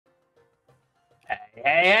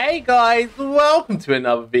Hey guys, welcome to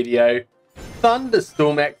another video.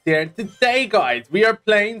 Thunderstorm X here, and today guys, we are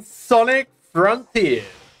playing Sonic Frontiers.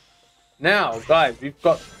 Now guys, we've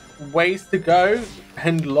got ways to go,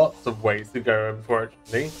 and lots of ways to go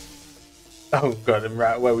unfortunately. Oh god, and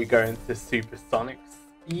right where we go into Supersonic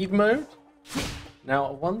Speed mode. Now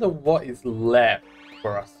I wonder what is left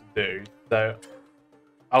for us to do, so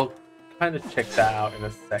I'll kind of check that out in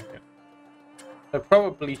a second. I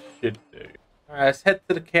probably should do. Alright, let's head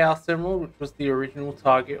to the Chaos Emerald, which was the original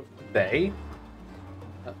target of today.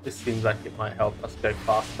 This seems like it might help us go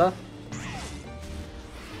faster.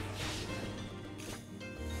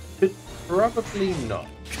 But probably not,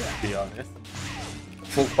 to be honest.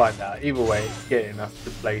 We'll find out. Either way, it's getting us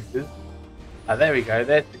to places. There we go,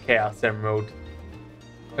 there's the Chaos Emerald.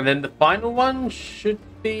 And then the final one should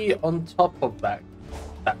be on top of that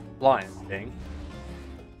flying thing.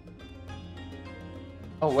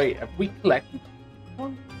 Oh wait, have we collected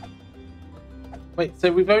one? Wait,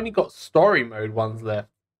 so we've only got story mode ones left.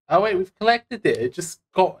 Oh wait, we've collected it. It's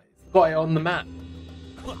got it on the map.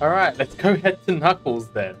 Alright, let's go head to Knuckles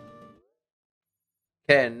then.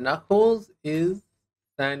 Okay, Knuckles is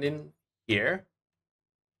standing here.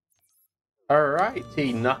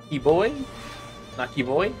 Alrighty, Knucky boy. Knucky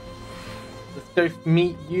boy. Let's go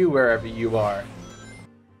meet you wherever you are.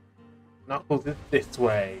 Knuckles is this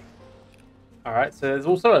way. Alright, so there's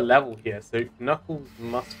also a level here, so Knuckles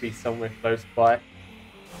must be somewhere close by.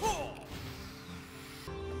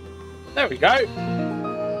 There we go!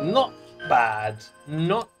 Not bad.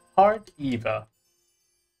 Not hard either.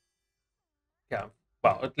 Yeah,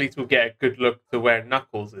 well, at least we'll get a good look to where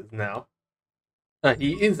Knuckles is now.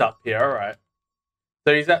 He is up here, alright.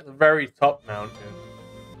 So he's at the very top mountain.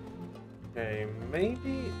 Okay,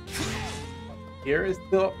 maybe here is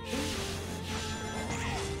the option.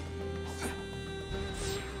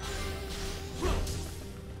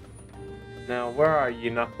 Now, where are you,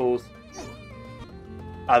 Knuckles?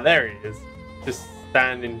 Ah, there he is. Just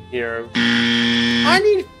standing here. I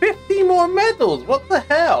need 50 more medals! What the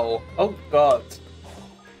hell? Oh, God.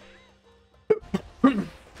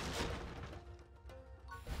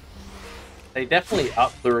 They definitely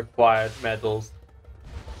up the required medals.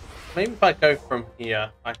 Maybe if I go from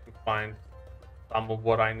here, I can find some of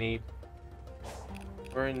what I need.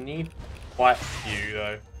 We're in need quite a few,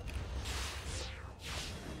 though.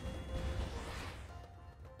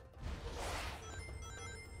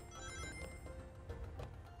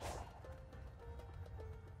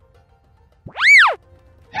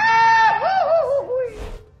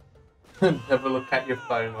 Never look at your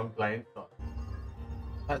phone when playing Sonic.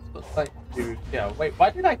 That's what's like, dude. Yeah, wait,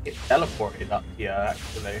 why did I get teleported up here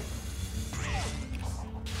actually?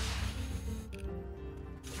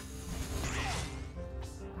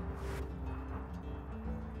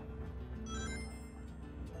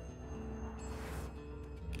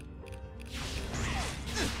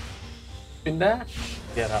 Spin dash,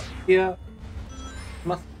 get up here.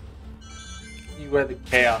 Must see where the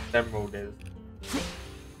Chaos Emerald is.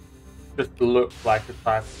 Just looks like a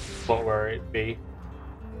type of spot where it'd be.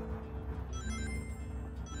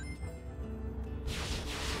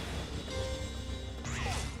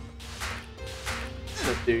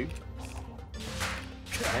 The dude.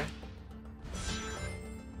 Okay.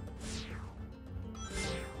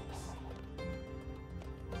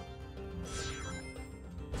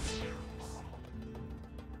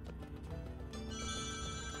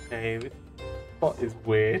 Okay, this spot is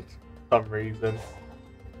weird for some reason.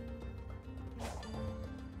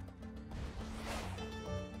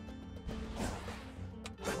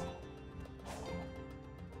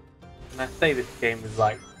 I say this game is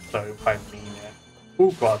like so I mean it.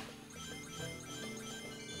 Oh god.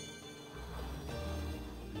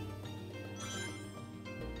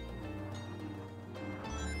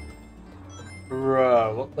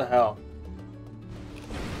 Bro, what the hell?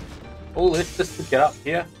 All this just to get up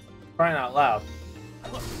here? Crying out loud.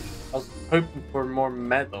 I was hoping for more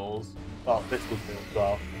medals. Oh, this will do as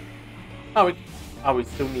well. Oh, we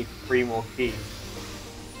still need 3 more keys.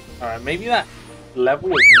 Alright, maybe that level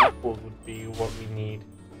with Knuckles would be what we need.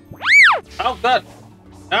 Oh god!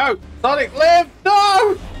 No! Sonic, live!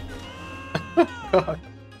 No! God.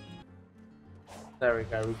 There we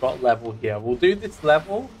go, we've got level here. We'll do this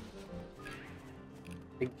level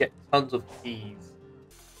and get tons of keys.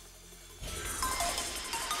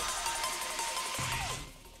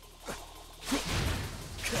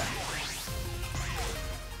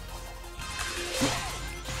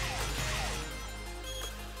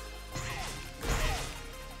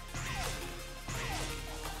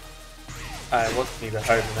 It wants me to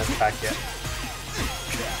hold an attack yet.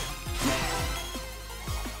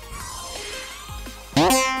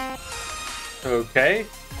 Okay.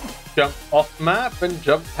 Jump off map and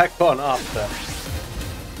jump back on after.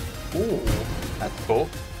 Ooh, that's cool.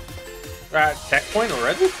 We're at checkpoint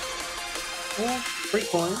already? Oh, 3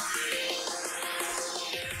 coins.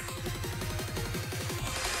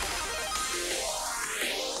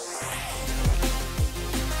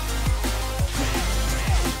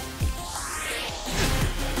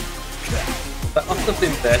 That must have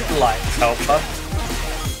been there to like help us.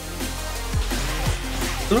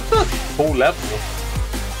 It looks like a full level.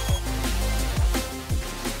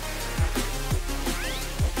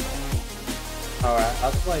 Alright,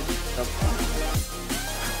 how do I jump on?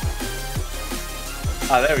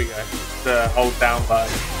 Ah, there we go. The hold down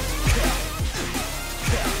button.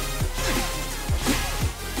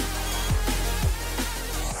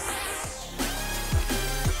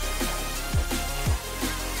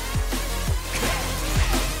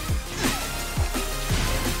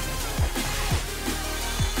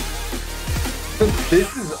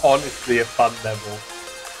 This is honestly a fun level.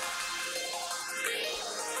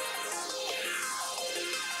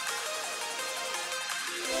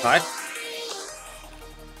 Nice.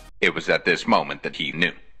 It was at this moment that he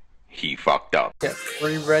knew. He fucked up. Get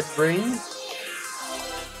 3 red rings.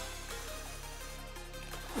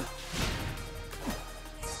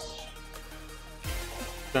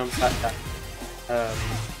 Jump at that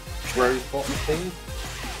robot thing.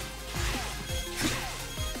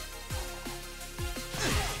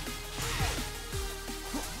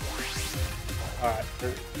 Alright,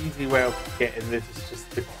 the easy way of getting this is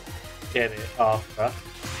just to get it after.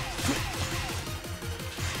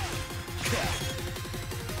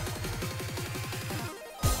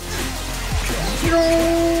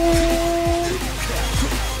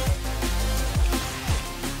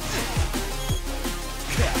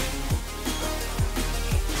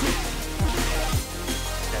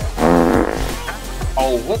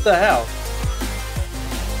 Oh, what the hell?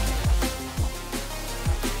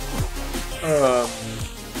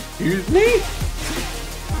 Excuse me?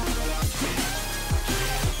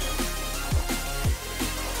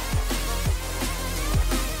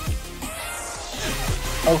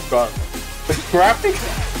 Oh god. The graphics,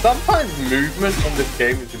 sometimes movement on this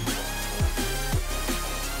game is impossible.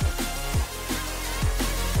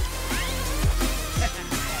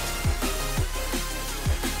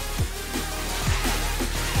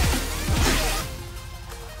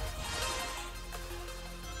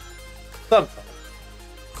 Sometimes.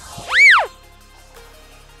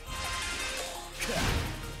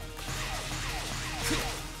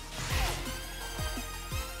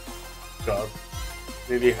 God.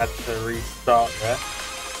 Maybe had to restart there.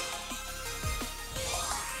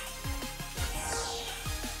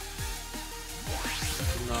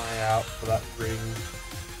 Keep an eye out for that ring.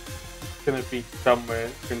 It's gonna be somewhere.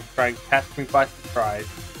 It's gonna try and catch me by surprise.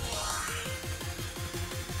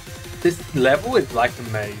 This level is like a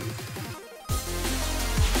maze.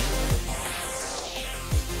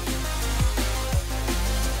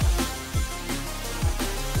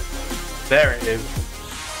 There it is.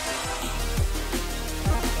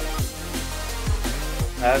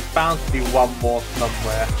 There's bound to be one more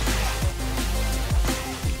somewhere.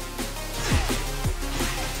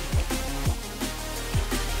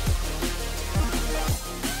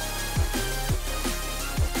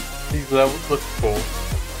 These levels look cool.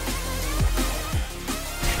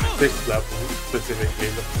 This level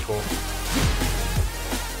specifically looks cool.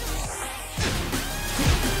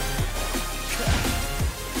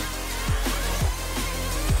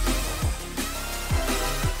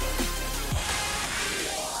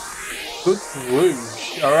 Good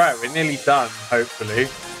swoosh. Alright, we're nearly done, hopefully.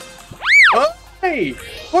 Oh, hey!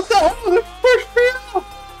 What the hell? They pushed me off!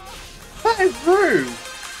 That is rude!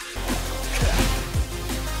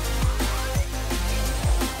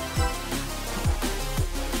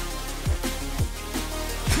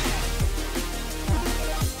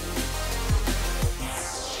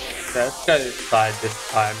 Okay, let's go inside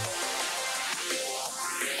this time.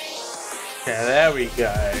 Okay, there we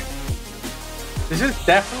go. This is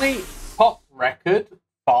definitely top record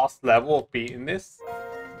fast level of beating this.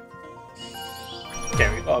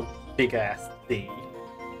 Okay, we got a big ass D.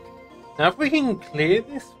 Now if we can clear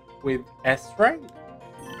this with S rank,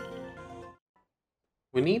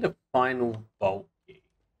 we need a final bulk key.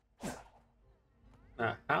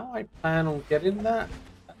 Now how I plan on getting that?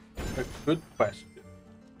 That's a good question.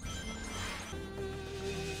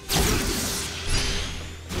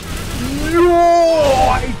 Oh,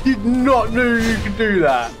 I did not know you could do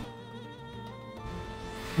that.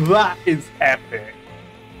 That is epic.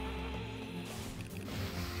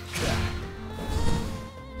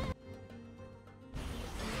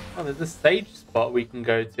 Oh, there's a stage spot we can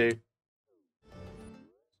go to.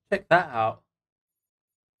 check that out.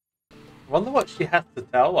 I wonder what she has to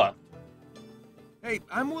tell us. Hey,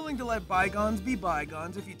 I'm willing to let bygones be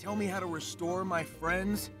bygones if you tell me how to restore my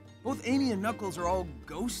friends. Both Amy and Knuckles are all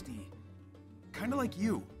ghosty. Kinda like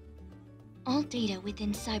you. All data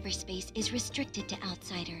within cyberspace is restricted to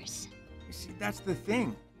outsiders. You see, that's the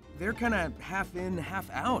thing. They're kinda half in, half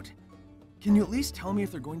out. Can you at least tell me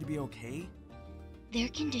if they're going to be okay? Their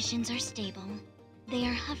conditions are stable. They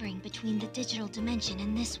are hovering between the digital dimension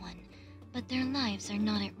and this one, but their lives are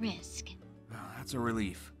not at risk. Oh, that's a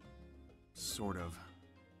relief. Sort of.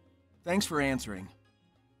 Thanks for answering.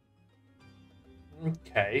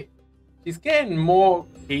 Okay. She's getting more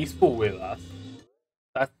peaceful with us.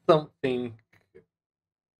 That's something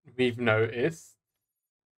we've noticed.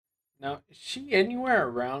 Now, is she anywhere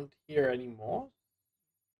around here anymore?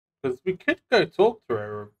 Because we could go talk to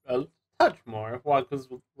her a touch more. Why? Because,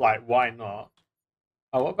 like, why not?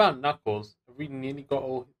 Oh, what about Knuckles? Have we nearly got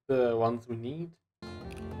all the ones we need?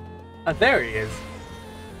 Oh, there he is.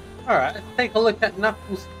 Alright, let's take a look at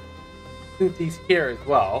Knuckles since he's here as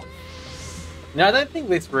well. Now, I don't think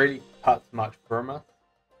this really cuts much from us.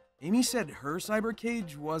 Amy said her cyber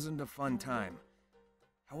cage wasn't a fun time.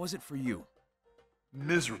 How was it for you?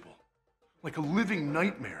 Miserable. Like a living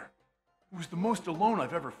nightmare. It was the most alone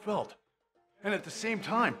I've ever felt. And at the same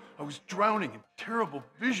time, I was drowning in terrible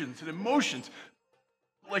visions and emotions.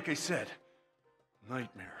 Like I said,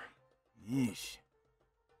 nightmare. Yeesh.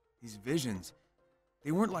 These visions,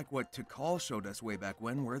 they weren't like what Tikal showed us way back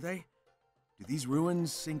when, were they? Do these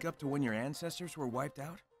ruins sync up to when your ancestors were wiped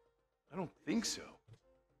out? I don't think so.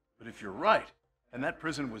 But if you're right, and that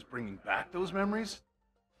prison was bringing back those memories,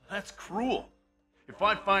 that's cruel. If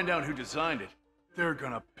I find out who designed it, they're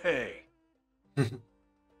gonna pay.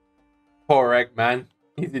 Poor Eggman.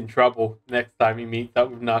 He's in trouble next time he meets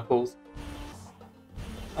up with Knuckles.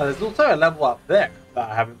 Oh, there's also a level up there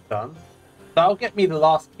that I haven't done. That'll get me the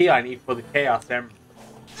last key I need for the Chaos Emerald.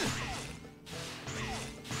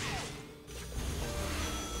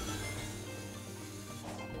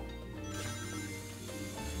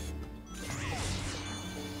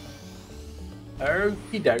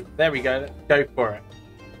 Okie doke. There we go. Let's go for it.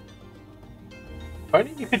 If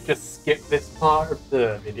only you could just skip this part of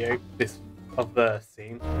the video, of the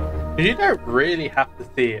scene. Because you don't really have to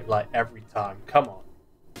see it like every time. Come on.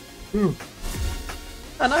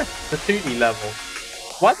 Oh no, the 2D level.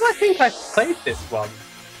 Why do I think I played this one?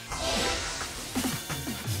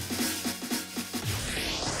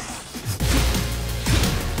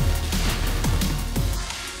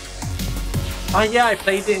 Oh yeah, I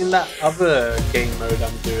played it in that other game mode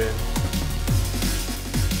I'm doing.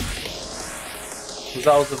 Because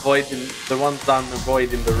I was avoiding the ones I'm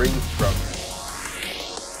avoiding the rings from.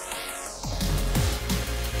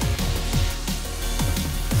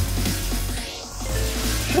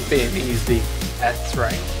 Should be an easy S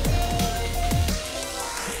rank.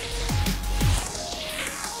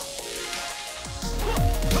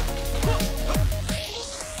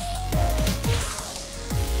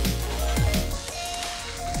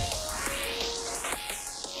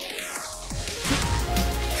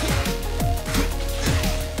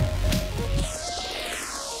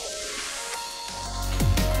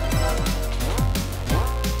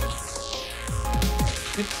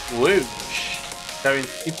 Whoosh! Going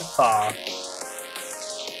super fast.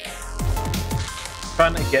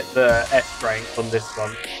 Trying to get the S rank on this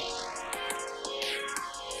one.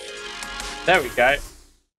 There we go.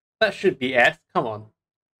 That should be S. Come on.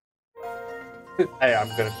 Hey, I'm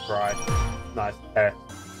gonna cry. Nice test.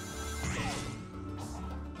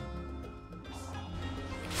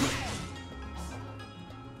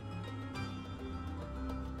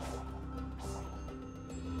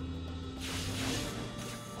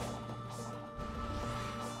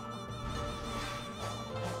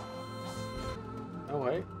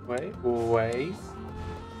 Wait.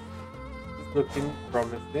 It's looking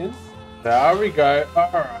promising. There we go.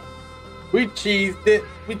 Alright. We cheesed it.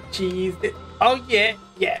 Oh yeah.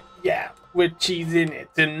 We're cheesing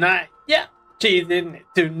it tonight. Yeah. Cheesing it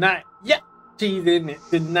tonight. Yeah. Cheesing it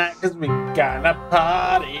tonight. Cause we gonna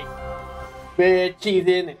party. We're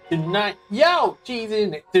cheesing it tonight. Yo.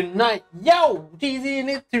 Cheesing it tonight. Yo. Cheesing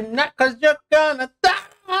it tonight. Cause you're gonna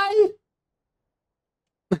die.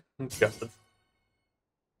 God.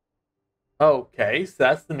 Okay, so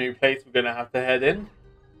that's the new place we're gonna have to head in.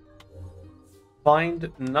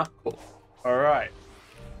 Find Knuckles. Alright.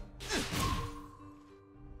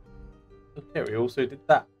 Okay, we also did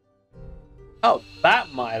that. Oh,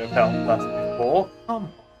 that might have helped us before.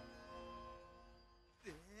 Come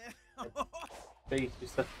on. Please, you're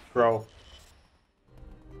such a troll.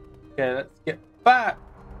 Okay, let's get back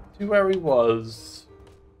to where he was.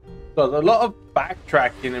 There's a lot of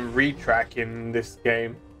backtracking and retracking in this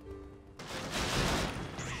game.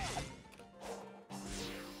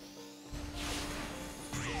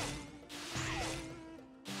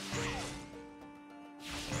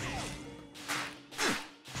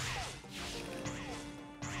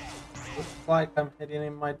 Looks like I'm heading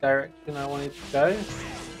in my direction I wanted to go,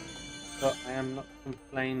 but I am not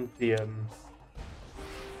complaining.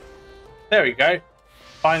 There we go.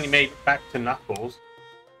 Finally made it back to Knuckles.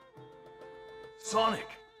 Sonic,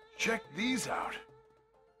 check these out.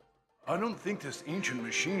 I don't think this ancient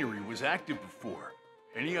machinery was active before.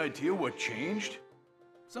 Any idea what changed?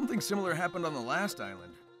 Something similar happened on the last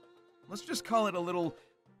island. Let's just call it a little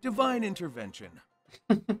divine intervention.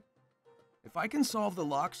 If I can solve the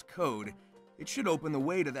lock's code, it should open the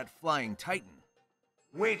way to that flying titan.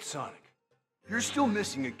 Wait, Sonic. You're still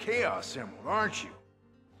missing a Chaos Emerald, aren't you?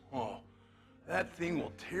 Oh, that thing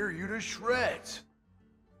will tear you to shreds.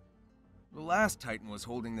 The last titan was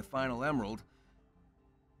holding the final emerald.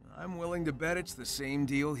 I'm willing to bet it's the same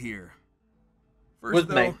deal here. First,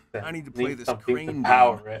 though, I need to play this crane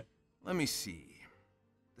game. Let me see.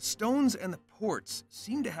 The stones and the ports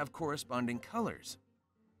seem to have corresponding colors.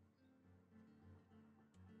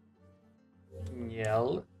 Yeah,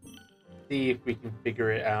 let's see if we can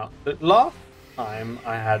figure it out. But last time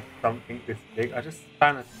I had something this big, I just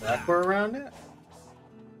span a circle around it.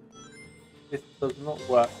 This does not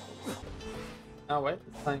work. Oh wait,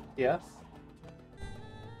 there's something here.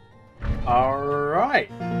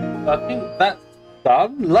 Alright, I think that's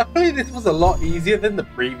done. Luckily this was a lot easier than the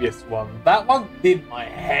previous one. That one did my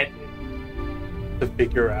head in to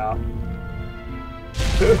figure out.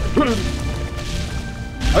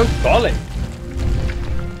 Oh golly!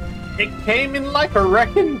 It came in like a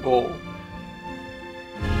wrecking ball.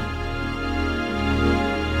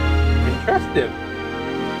 Interesting.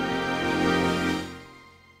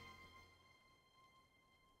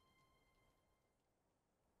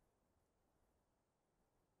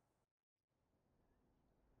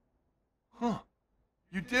 Huh.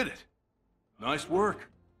 You did it. Nice work.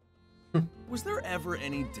 Was there ever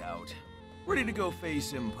any doubt? Ready to go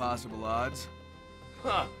face impossible odds?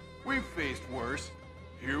 Huh. We've faced worse.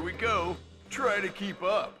 Here we go. Try to keep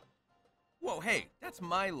up. Whoa, hey, that's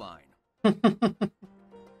my line.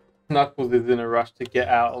 Knuckles is in a rush to get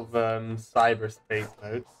out of cyberspace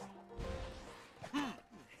mode.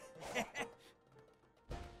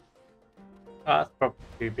 That's probably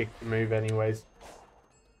too big to move anyways.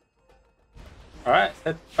 Alright,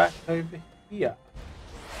 let's head back over here.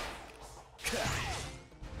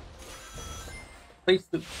 Place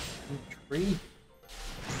looks intriguing.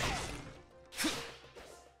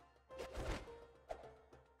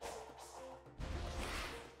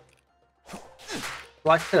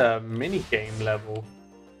 Like a mini game level.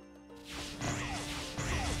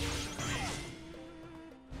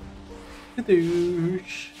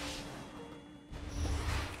 Kadoosh.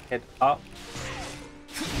 Head up.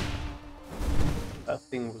 That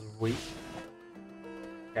thing was weak.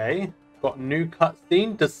 Okay, got a new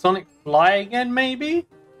cutscene. Does Sonic fly again, maybe?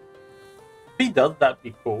 If he does, that'd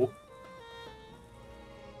be cool.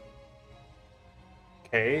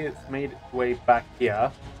 Okay, it's made its way back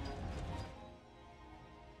here.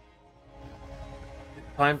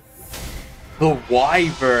 Time the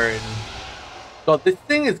Wyvern. God, this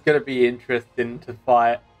thing is gonna be interesting to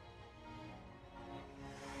fight.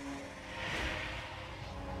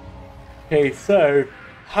 Okay, so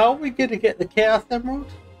how are we gonna get the Chaos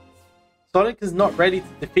Emerald? Sonic is not ready to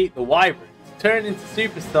defeat the Wyvern. To turn into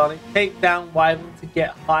Super Sonic, take down Wyvern to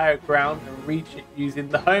get higher ground and reach it using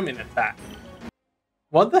the homing attack.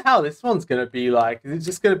 Wonder how this one's gonna be like. Is it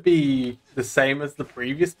just gonna be the same as the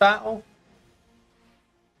previous battle?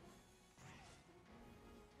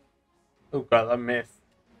 Oh god, I missed.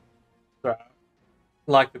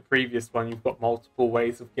 Like the previous one, you've got multiple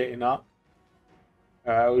ways of getting up.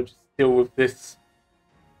 We'll just deal with this.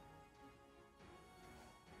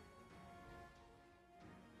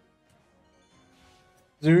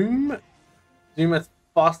 Zoom. Zoom as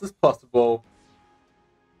fast as possible.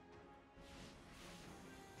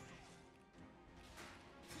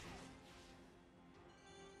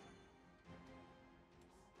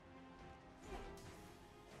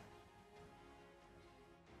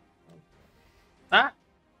 Ah!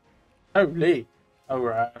 Holy!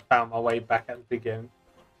 Alright, I found my way back at the beginning.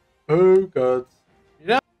 Oh god. You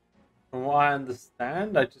know, from what I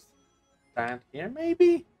understand, I just stand here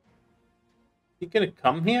maybe? You gonna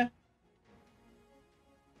come here?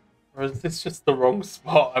 Or is this just the wrong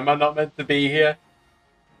spot? Am I not meant to be here?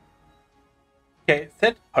 Okay, it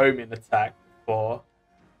said homing attack before.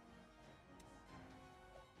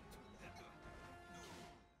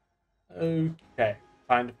 Okay,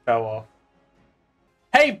 kind of fell off.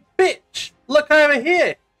 Hey, bitch! Look over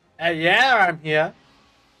here! Yeah, I'm here.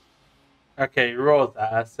 Okay, he roars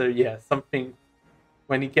at us. So yeah, something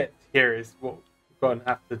when he gets here is what we're going to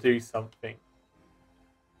have to do something.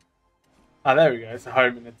 Ah, there we go. It's a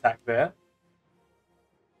homing attack there.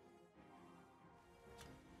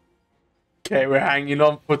 Okay, we're hanging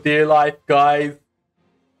on for dear life, guys.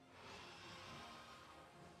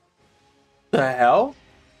 The hell?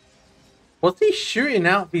 What's he shooting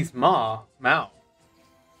out of his mouth?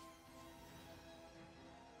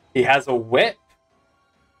 He has a whip?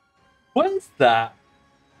 What is that?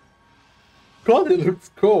 God, it looks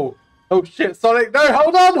cool. Oh shit, Sonic, no,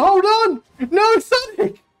 hold on! No,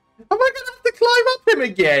 Sonic! Am I gonna have to climb up him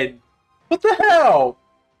again? What the hell?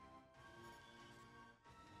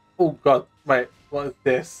 Oh god, wait, what is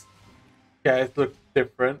this? Okay, it looks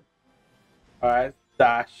different. Alright,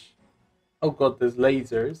 dash. Oh god, there's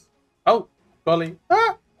lasers. Oh, golly.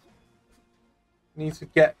 Ah! Need to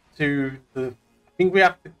get to the... I think we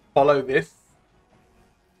have to follow this.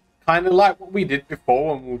 Kind of like what we did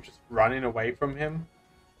before when we were just running away from him.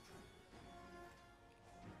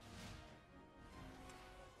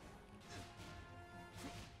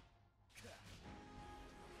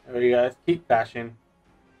 There we go, let's keep dashing.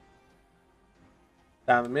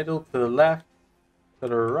 Down the middle, to the left, to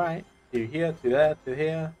the right, to here, to there, to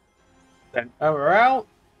here. Then over out.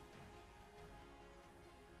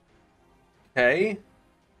 Okay.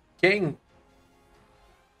 I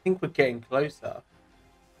think we're getting closer.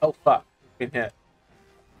 Oh fuck, we've been hit.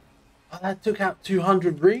 Oh, that took out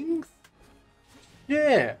 200 rings?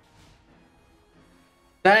 Yeah.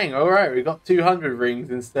 Dang, alright, we got 200 rings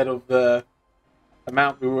instead of the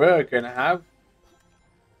amount we were going to have.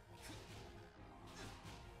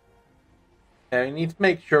 Okay, we need to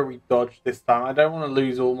make sure we dodge this time. I don't want to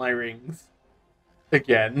lose all my rings.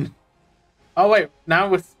 Again. Oh wait, now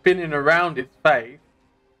we're spinning around its face.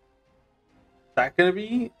 Is that going to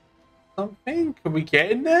be something? Can we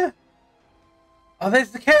get in there? Oh,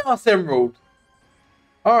 there's the Chaos Emerald.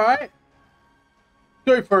 Alright.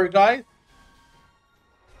 Go for it, guys.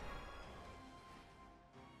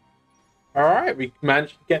 Alright, we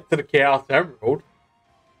managed to get to the Chaos Emerald.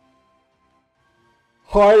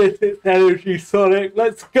 Harness its energy, Sonic.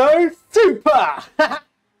 Let's go, Super!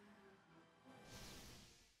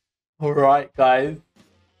 Alright, guys.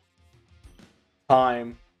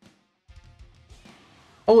 Time.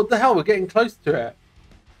 Oh, what the hell? We're getting close to it.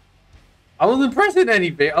 I wasn't pressing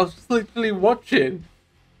anything. I was just literally watching.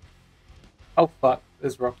 Oh, fuck.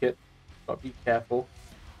 There's rockets. Gotta be careful.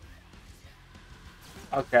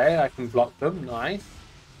 Okay, I can block them. Nice.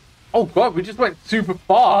 Oh, God. We just went super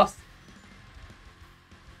fast.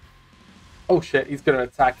 Oh, shit. He's gonna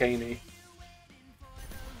attack, ain't he?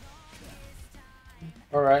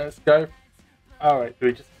 Alright, let's go. Alright, do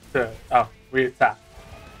we just... oh, we attack.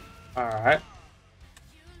 Alright.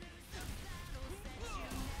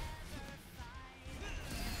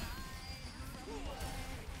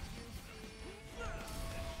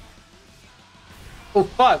 Oh,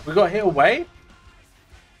 fuck. We got hit away?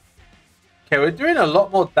 Okay, we're doing a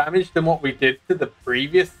lot more damage than what we did to the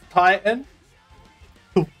previous Titan.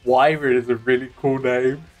 The Wyvern is a really cool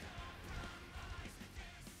name.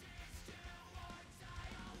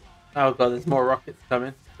 Oh god, there's more rockets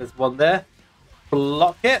coming. There's one there.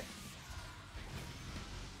 Block it.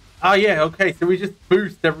 Oh yeah, okay, so we just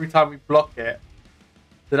boost every time we block it.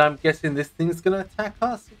 Then I'm guessing this thing's gonna attack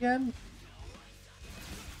us again?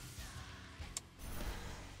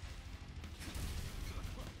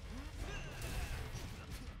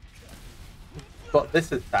 Got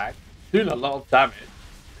this attack. Doing a lot of damage.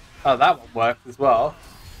 Oh, that one worked as well.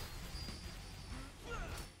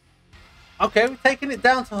 Okay, we're taking it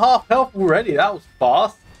down to half health already. That was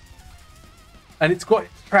fast. And it's got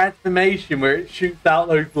its transformation where it shoots out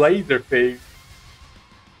those laser things.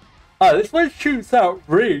 Oh, this one shoots out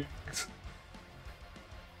rings.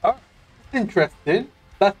 Oh, that's interesting.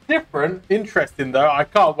 That's different. Interesting though. I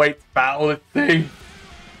can't wait to battle this thing.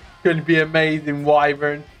 It's going to be amazing,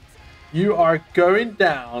 Wyvern. You are going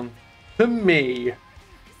down to me.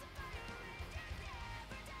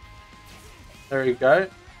 There we go.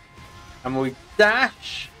 And we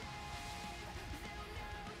dash.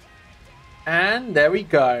 And there we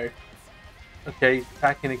go. Okay, he's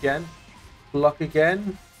attacking again. Block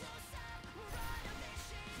again.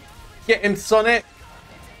 Get him, Sonic.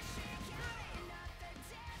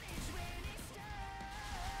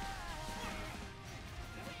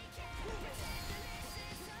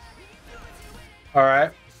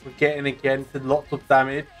 Alright, we're getting again to lots of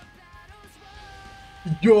damage.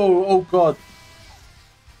 Yo, oh god.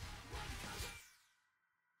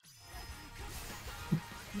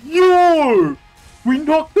 No! We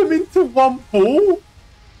knocked them into one ball?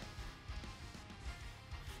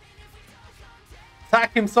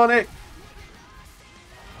 Attack him, Sonic!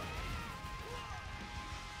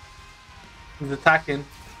 He's attacking.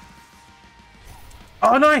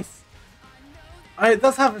 Oh, nice! It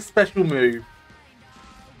does have a special move.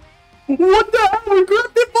 What the hell? We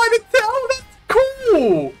grabbed it by the tail? That's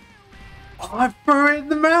cool! Oh, I threw it in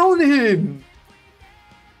the mountain!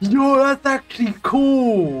 Yo, that's actually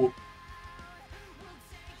cool!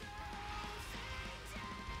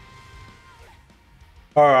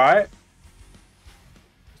 Alright.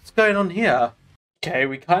 What's going on here? Okay,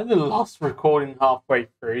 we kind of lost recording halfway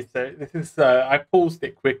through, so this is, I paused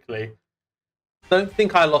it quickly. Don't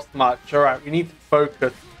think I lost much. Alright, we need to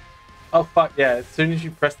focus. Oh fuck yeah, as soon as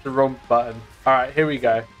you press the wrong button. Alright, here we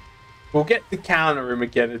go. We'll get to counter him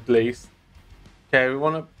again at least. Okay, we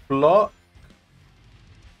want to block.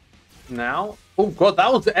 Now. Oh god,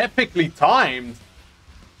 that was epically timed.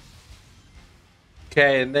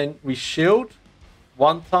 Okay, and then we shield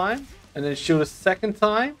one time. And then shield a second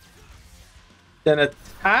time. Then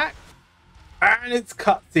attack. And it's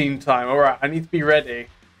cutscene time. Alright, I need to be ready.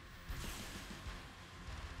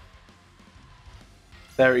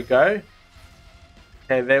 There we go.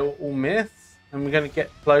 Okay, they will all miss. And we're going to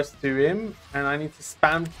get close to him. And I need to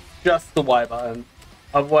spam just the Y button.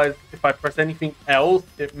 Otherwise, if I press anything else,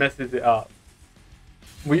 it messes it up.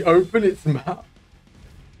 We open its mouth.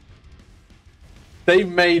 They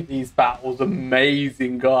made these battles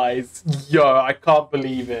amazing, guys. Yo, I can't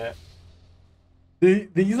believe it.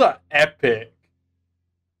 These are epic.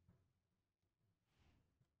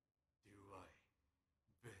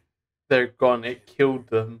 They're gone. It killed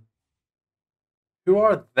them. Who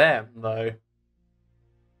are them, though?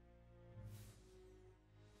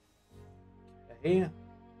 Okay.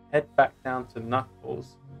 Head back down to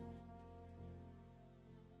Knuckles.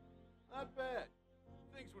 Not bad.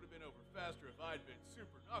 Things would have been over faster if I'd been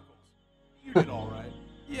Super Knuckles. You did all right.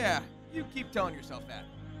 Yeah, you keep telling yourself that.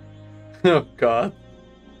 Oh god.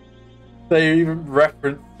 They even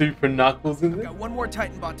reference Super Knuckles in I've this? got one more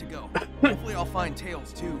Titan bot to go. Hopefully I'll find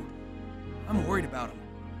Tails too. I'm worried about him.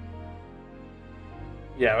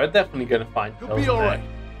 Yeah, we're definitely gonna find He'll Tails be all there. right.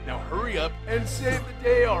 Now hurry up and save the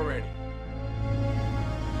day already.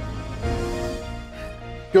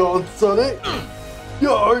 Go on, Sonic!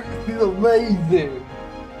 Yo, this is amazing!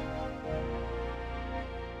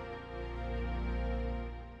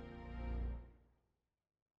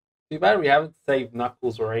 Too bad we haven't saved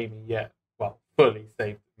Knuckles or Amy yet. Well, fully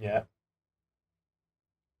saved them yet.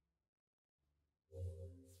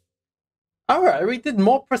 Alright, we did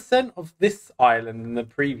more percent of this island than the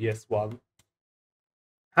previous one.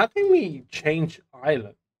 How can we change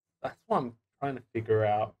island? That's what I'm trying to figure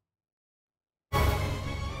out.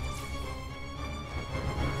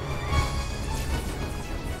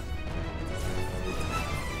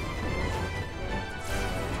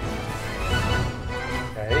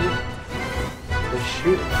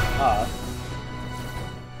 Shooting us.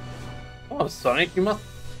 Oh, Sonic, you must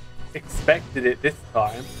have expected it this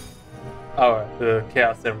time. Oh, the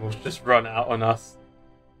Chaos Emeralds just run out on us.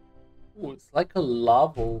 Oh, it's like a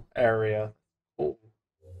lava area. Oh,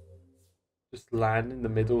 just land in the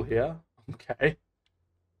middle here. Okay.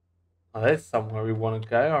 Oh, there's somewhere we want to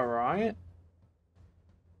go. All right.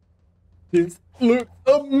 This looks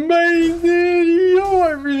amazing. Yo, I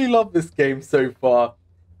really love this game so far.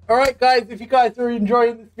 Alright guys, if you guys are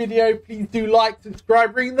enjoying this video, please do like,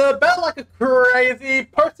 subscribe, ring the bell like a crazy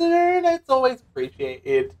person. It's always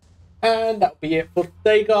appreciated. And that'll be it for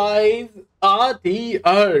today, guys.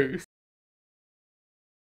 Adios.